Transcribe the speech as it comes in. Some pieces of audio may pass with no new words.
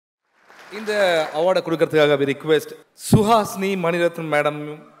இந்த அவார்டை கொடுக்கறதுக்காக we request Suhasini Mani Ratnam madam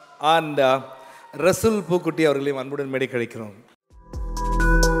and ரசூல் பூக்குட்டி அவர்களையும் அன்புடன் மேடை கழிக்கிறோம்.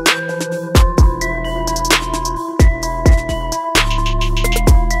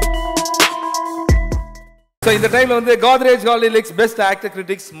 So in the time வந்து Godrej Godly Locks Best Actor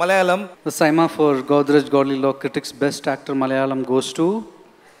Critics Malayalam. The SIIMA for Godrej Godly Locks Critics Best Actor Malayalam goes to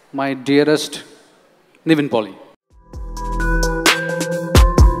my dearest Nivin Pauly.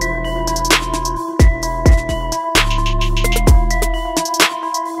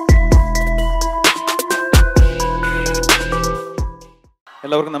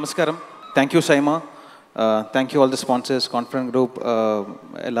 എല്ലാവർക്കും നമസ്കാരം. Thank you Saima, thank you all the sponsors, conference group,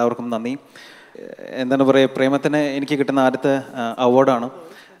 എല്ലാവർക്കും നന്ദി. എന്താണ് പറയുക, പ്രേമത്തിന് എനിക്ക് കിട്ടുന്ന ആദ്യത്തെ അവാർഡാണ്,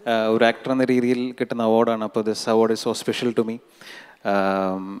 ഒരു ആക്ടർ എന്ന രീതിയിൽ കിട്ടുന്ന അവാർഡാണ്. അപ്പോൾ this award is so special to me.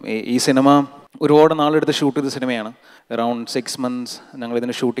 ഈ സിനിമ ഒരുപാട് നാളെടുത്ത് ഷൂട്ട് ചെയ്ത സിനിമയാണ്. അറൗണ്ട് 6 months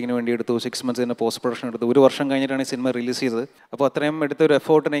ഞങ്ങളിതിന് ഷൂട്ടിങ്ങിന് വേണ്ടി എടുത്തു. 6 months ഇതിന് പോസ്റ്റ് പ്രൊഡക്ഷൻ എടുത്തു. 1 വർഷം കഴിഞ്ഞിട്ടാണ് ഈ സിനിമ റിലീസ് ചെയ്തത്. അപ്പോൾ അത്രയും എടുത്ത ഒരു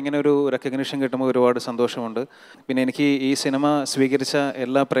എഫേർട്ടിന് ഇങ്ങനെ ഒരു റെക്കഗ്നിഷൻ കിട്ടുമ്പോൾ ഒരുപാട് സന്തോഷമുണ്ട്. പിന്നെ എനിക്ക് ഈ സിനിമ സ്വീകരിച്ച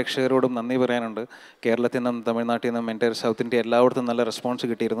എല്ലാ പ്രേക്ഷകരോടും നന്ദി പറയാനുണ്ട്. കേരളത്തിൽ നിന്നും തമിഴ്നാട്ടിൽ നിന്നും എൻ്റയർ സൗത്ത് ഇന്ത്യ എല്ലായിടത്തും നല്ല റെസ്പോൺസ്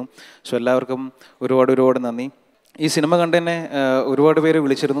കിട്ടിയിരുന്നു. സോ എല്ലാവർക്കും ഒരുപാട് നന്ദി. ഈ സിനിമ കണ്ടതിനെ ഒരുപാട് പേര്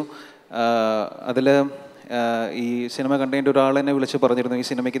വിളിച്ചിരുന്നു. അതിൽ ഈ സിനിമ കണ്ടതിൻ്റെ ഒരാൾ എന്നെ വിളിച്ച് പറഞ്ഞിരുന്നു, ഈ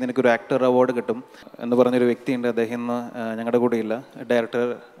സിനിമയ്ക്ക് നിനക്കൊരു ആക്ടർ അവാർഡ് കിട്ടും എന്ന് പറഞ്ഞൊരു വ്യക്തിയുണ്ട്. അദ്ദേഹം ഇന്ന് ഞങ്ങളുടെ കൂടെ ഇല്ല, ഡയറക്ടർ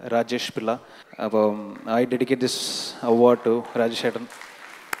രാജേഷ് പിള്ള. അപ്പം I dedicate this award to Rajesh ഏട്ടൻ.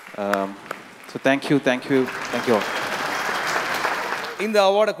 So thank you all. இந்த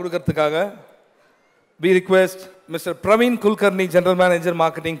அவார்டை கொடுக்கறதுக்காக we request Mr. Praveen Kulkarni, General Manager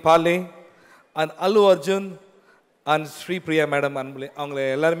Marketing Parle, and Allu Arjun and Sri Priya Madam. அவங்களை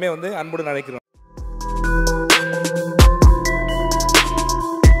எல்லாருமே வந்து அன்புடன் அழைக்கிறோம்.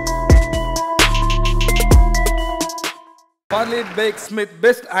 Parle Baig Smith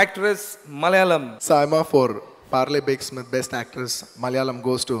Best Actress Malayalam. SIIMA for Parle Baig Smith Best Actress Malayalam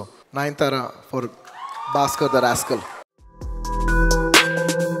goes to Nayanthara for Bhaskar the Rascal.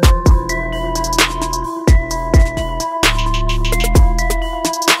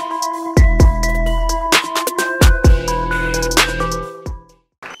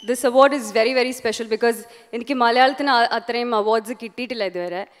 This award is very, very special because എനിക്ക് മലയാളത്തിന് അത്രയും awards കിട്ടിയിട്ടില്ല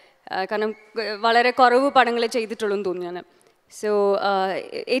ഇതുവരെ. കാരണം വളരെ കുറവ് പടങ്ങളെ ചെയ്തിട്ടുള്ളൂ എന്ന് തോന്നുന്നു. സോ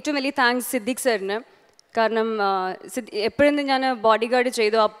ഏറ്റവും വലിയ താങ്ക്സ് സിദ്ദിഖ് സാറിന്. കാരണം എപ്പോഴും ഞാൻ ബോഡി ഗാർഡ്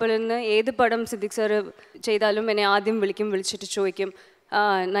ചെയ്തു, അപ്പോൾ നിന്ന് ഏത് പടം സിദ്ദിഖ് സാർ ചെയ്താലും എന്നെ ആദ്യം വിളിച്ചിട്ട് ചോദിക്കും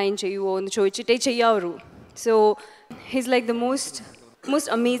നയൻ ചെയ്യുമോ എന്ന് ചോദിച്ചിട്ടേ ചെയ്യാവൂ. So he's like the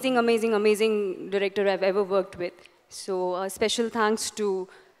most amazing director I have ever worked with. So special thanks to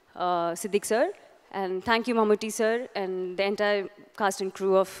Siddiq sir, and thank you Mammootty sir and the entire cast and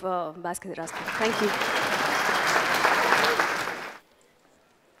crew of Bhaskar the Rascal. Thank you.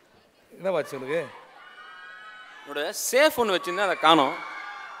 என்ன watch உங்களுக்கு? என்னோட safe ஒன்று வச்சுருந்தேன், அதை காணோம்.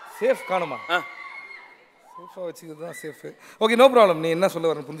 Safe காணுமா? சேஃபாக வச்சுக்கிறது தான் சேஃபு. Okay, no problem. நீ என்ன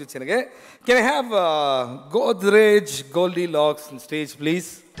சொல்ல வரேன்னு புரிஞ்சிச்சு எனக்கு. Can I have Godrej Goldie lakhs in stage please?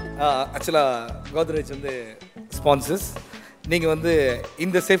 ஆக்சுவலாக கோத்ரேஜ் வந்து ஸ்பான்சர்ஸ். நீங்கள் வந்து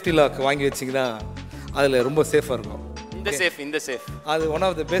இந்த சேஃப்டி லாக் வாங்கி வச்சிங்கன்னா அதில் ரொம்ப சேஃபாக இருக்கும். இந்த சேஃப் அது one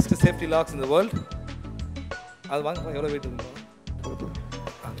of the best safety lakhs in the world. அது வாங்க, எவ்வளோ வெயிட் இருக்கும்?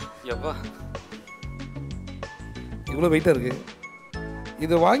 எப்பா இவ்வளோ வெயிட்டாக இருக்குது.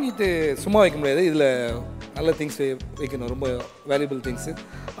 இதை வாங்கிட்டு சும்மா வைக்க முடியாது, இதில் நல்ல திங்ஸ் வைக்கணும், ரொம்ப வேல்யூபிள் திங்ஸு.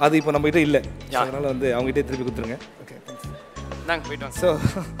 அது இப்போ நம்மகிட்ட இல்லை, அதனால் வந்து அவங்ககிட்டே திருப்பி கொடுத்துருங்க. ஓகே, நாங்கள் போய்ட்டு ஸோ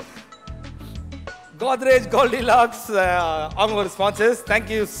Godrej Goldi Locks, அவங்க ஒரு sponsors.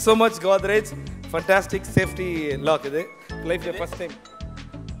 Thank you so much Godrej. Fantastic safety lock இது. லைஃப்பில் ஃபஸ்ட் டைம்.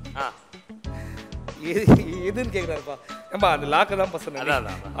 எதுன்னு கேட்குறாருப்பா. ஏம்பா அந்த லாக்கை தான் பசங்க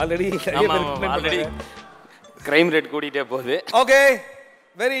ஆல்ரெடி கிரைம் ரேட் கூட்டிகிட்டே போகுது. Okay,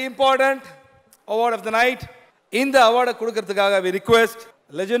 very important award of the night. இந்த அவார்டை கொடுக்கறதுக்காக we request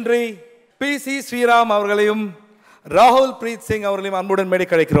legendary PC Sriram அவர்களையும் ராகுல் பிரீத் சிங் அவர்களையும் அன்புடன் மேடை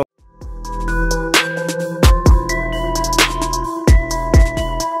கழிக்கிறோம்.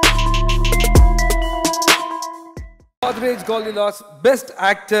 Godrej Goldi Locks Best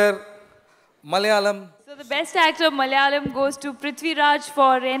Actor Malayalam. So the Best Actor Malayalam goes to Prithviraj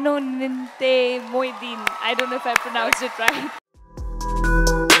for Eno Ninte Moideen. I don't know if I pronounced it right.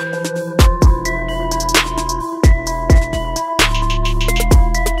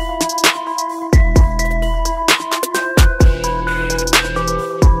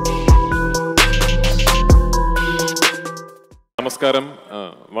 Namaskaram,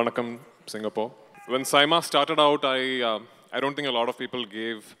 Vanakkam, Singapore. When SIIMA started out, I don't think a lot of people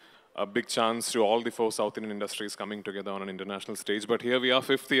gave a big chance to all the 4 South Indian industries coming together on an international stage. But here we are,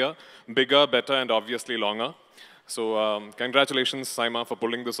 5th year, bigger, better, and obviously longer. So congratulations, SIIMA, for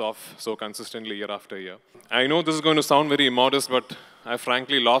pulling this off so consistently year after year. I know this is going to sound very immodest, but I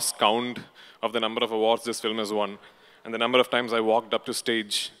frankly lost count of the number of awards this film has won and the number of times I walked up to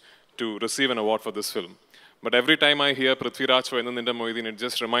stage to receive an award for this film. But every time I hear Prithviraj for Ennu Moideen, it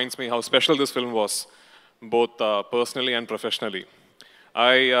just reminds me how special this film was, both personally and professionally.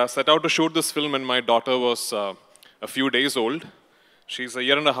 I set out to shoot this film when my daughter was a few days old. She's a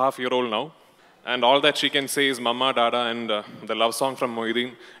 1.5-year-old now. And all that she can say is Mama, Dada, and the love song from Moideen,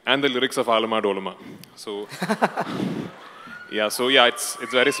 and the lyrics of Aluma Doluma. So,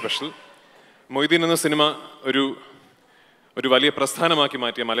 it's very special. Moideen എന്ന cinema ഒരു വലിയ പ്രസ്ഥാനമാക്കി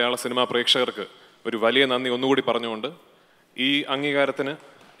മാറ്റിയ മലയാള cinema പ്രേക്ഷകർക്ക് ഒരു വലിയ നന്ദി ഒന്നുകൂടി പറഞ്ഞുകൊണ്ട് ഈ അംഗീകാരത്തിന്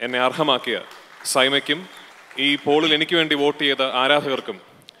എന്നെ അർഹമാക്കിയ സൈമയ്ക്കും ഈ പോളിൽ എനിക്ക് വേണ്ടി വോട്ട് ചെയ്ത ആരാധകർക്കും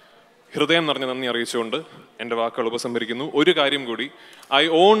ഹൃദയം നിറഞ്ഞ നന്ദി അറിയിച്ചുകൊണ്ട് എൻ്റെ വാക്കുകൾ ഉപസംഹരിക്കുന്നു. ഒരു കാര്യം കൂടി, I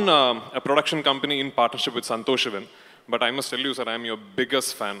own a production company in partnership with Santosh Shivan, but I must tell you, sir, I am your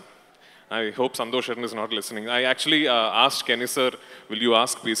biggest fan. I hope Santosh Shivan is not listening. I actually asked Kenny sir, will you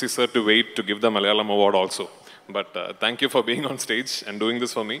ask PC sir to wait to give the Malayalam award also? But thank you for being on stage and doing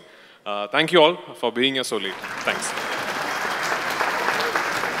this for me. Thank you all for being here so late. Thanks.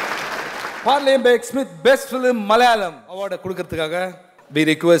 Parley Bakes Smith Best Film Malayalam award கொடுக்கிறதுக்காக we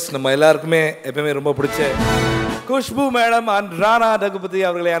request நம்ம எல்லாருக்குமே எப்பவுமே ரொம்ப பிடிச்ச Khushbu madam and Rana Raghupathi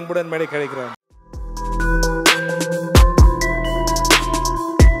அவர்களை அன்புடன் மேடை கிடைக்கிறார்.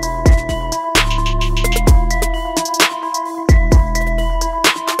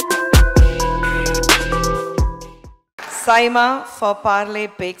 SIIMA for Parley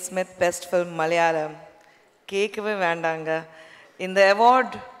Bakes Smith Best Film Malayalam. கேட்கவே வேண்டாங்க இந்த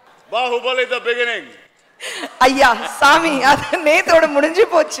அவார்ட். Baahubali the beginning. ஐயா சாமி அது நேத்தோட முடிஞ்சு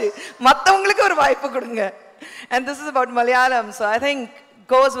போச்சு, மற்றவங்களுக்கு ஒரு வாய்ப்பு கொடுங்க. And this is about Malayalam, so I think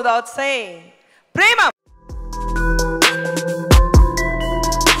goes without saying. Prema.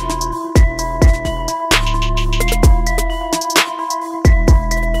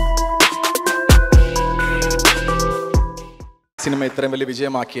 Cinema ഇത്രയും വലിയ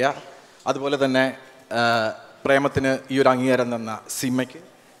വിജയമാക്കിയ അതുപോലെ തന്നെ പ്രേമത്തിന് ഈ ഒരു അംഗീകാരം തന്ന സിനിമയ്ക്ക്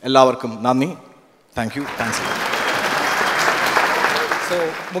എല്ലാവർക്കും നന്ദി. Thank you. Thanks. ஸோ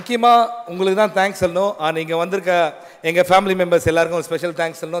முக்கியமாக உங்களுக்கு தான் தேங்க்ஸ் சொல்லணும். நீங்கள் வந்திருக்க எங்கள் ஃபேமிலி மெம்பர்ஸ் எல்லாருக்கும் ஸ்பெஷல்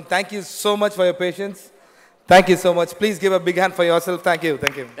தேங்க்ஸ் சொல்லணும். Thank you so much for your patience. Thank you so much. Please give a big hand for your self. Thank you.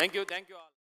 Thank you.